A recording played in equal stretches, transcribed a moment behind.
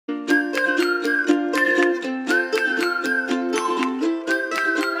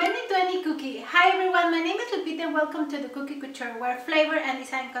welcome to the Cookie Couture, where flavor and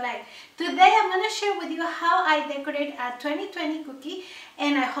design collide. Today I'm going to share with you how I decorate a 2020 cookie,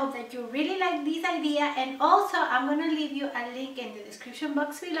 and I hope that you really like this idea. And also I'm going to leave you a link in the description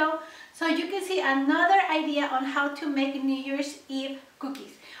box below so you can see another idea on how to make New Year's Eve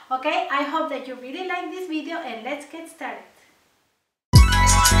cookies. Okay, I hope that you really like this video, and let's get started.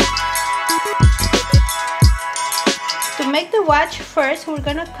 To make the watch, first we're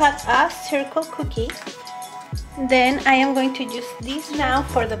gonna cut a circle cookie. Then I am going to use this. Now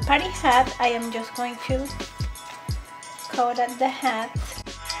for the party hat, I am just going to cut at the hat.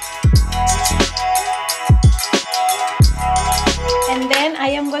 And then I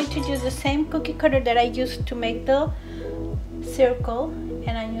am going to use the same cookie cutter that I used to make the circle,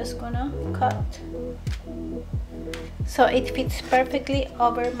 and I'm just gonna cut so it fits perfectly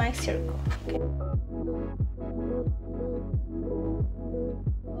over my circle. Okay.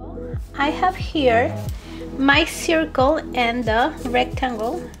 I have here my circle and the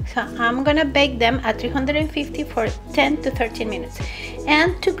rectangle, so I'm gonna bake them at 350 for 10 to 13 minutes.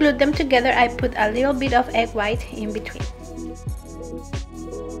 And to glue them together, I put a little bit of egg white in between.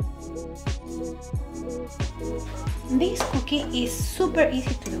 This cookie is super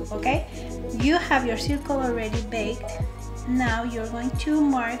easy to do, okay? You have your circle already baked. Now you're going to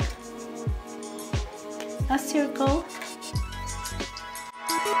mark a circle.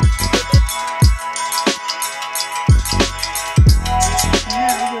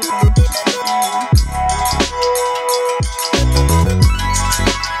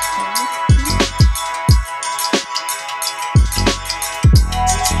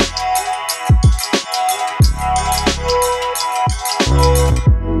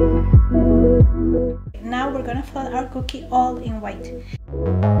 Now we're gonna fill our cookie all in white.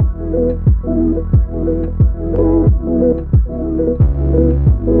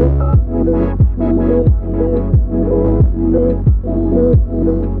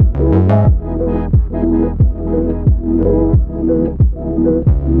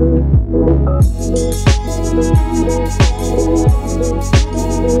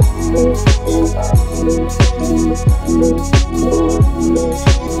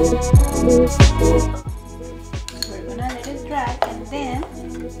 We're gonna let it dry, and then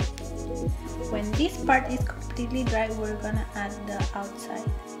when this part is completely dry, we're gonna add the outside.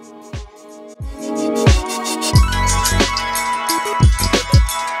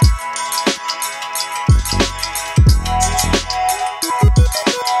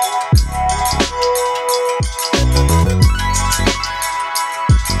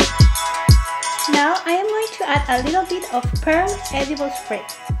 Now I am going to add a little bit of pearl edible spray.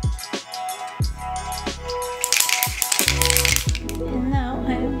 And now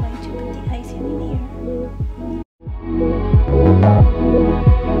I am going to put the icing in here.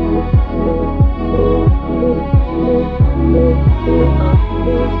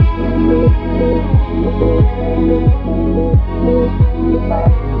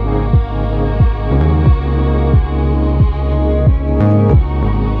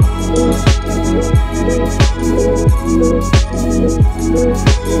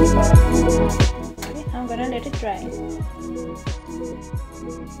 I'm gonna let it dry.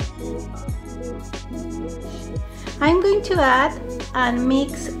 I'm going to add a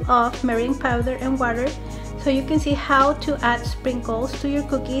mix of meringue powder and water, so you can see how to add sprinkles to your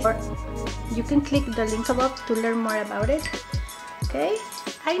cookies, or you can click the link above to learn more about it. Okay,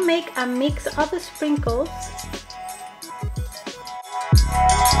 I make a mix of the sprinkles.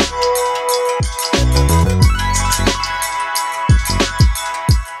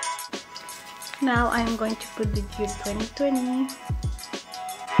 Now I'm going to put the year 2020.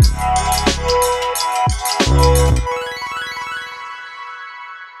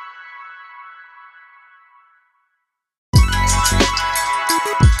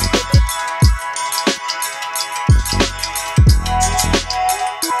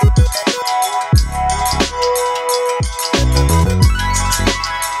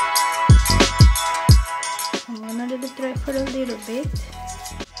 I'm gonna let it dry for a little bit.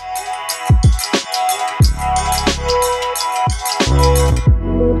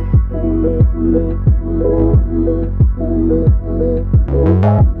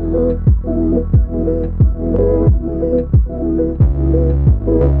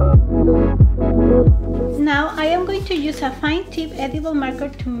 Now I am going to use a fine tip edible marker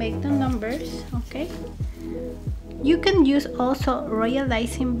to make the numbers, okay? You can use also Royal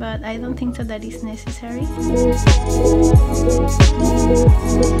Icing, but I don't think so that is necessary.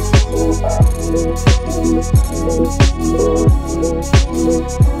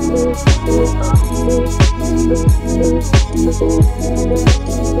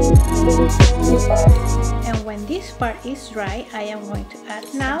 And when this part is dry, I am going to add.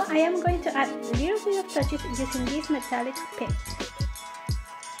 Now I am going to add a little bit of touches using this metallic pen.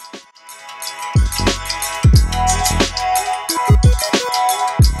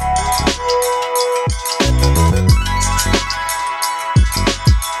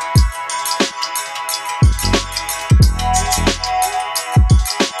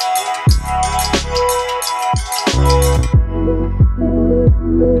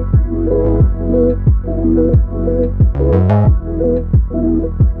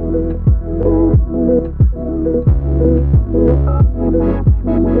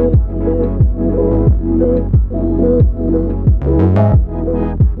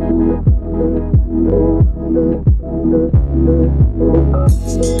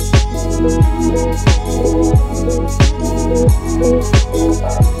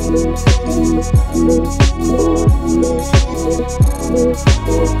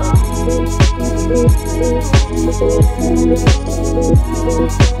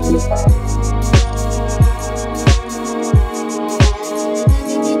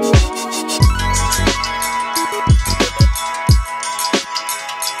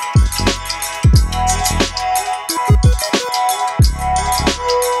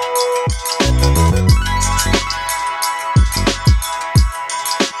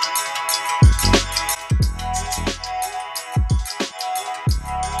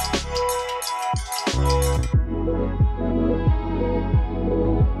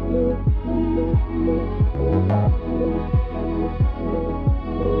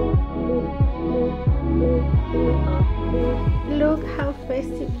 Look how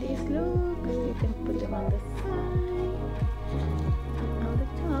festive this looks. You can put them on the side, on the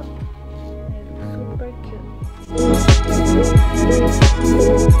top. They look super cute.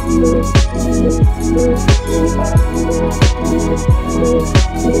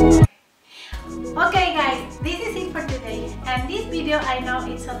 Okay guys, this is it for today. And this video, I know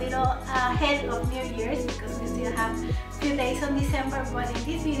it's a little ahead of New Year's because we still have a few days on December, but in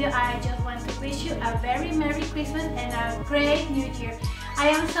this video I just want to wish you a very Merry Christmas and a great New Year. I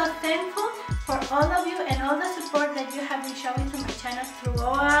am so thankful for all of you and all the support that you have been showing to my channel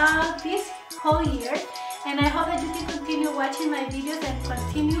throughout this whole year, and I hope that you can continue watching my videos and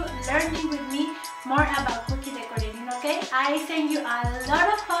continue learning with me more about cookie decorating, okay? I send you a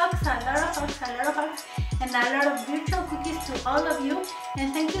lot of hugs, and a lot of virtual cookies to all of you,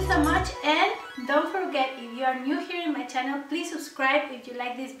 and thank you so much. And don't forget, if you are new here in my channel, please subscribe if you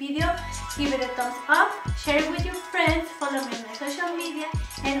like this video, give it a thumbs up, share it with your friends, follow me on my social media,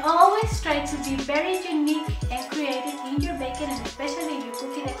 and always try to be very unique and creative in your baking and especially in your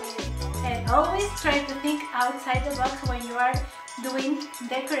cookie decorating. And always try to think outside the box when you are doing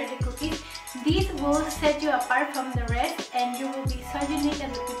decorated cookies. This will set you apart from the rest and you will be so unique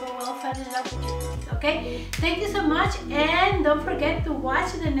and the people will fall in love with your cookies, okay? Thank you so much, and don't forget to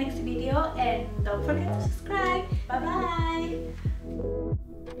watch the next video and don't forget to subscribe. Bye bye!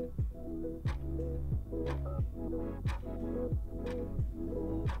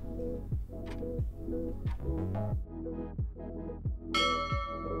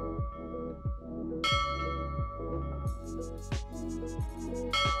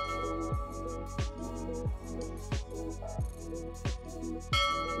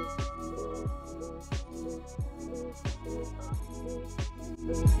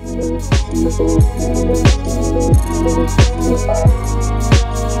 Thank you.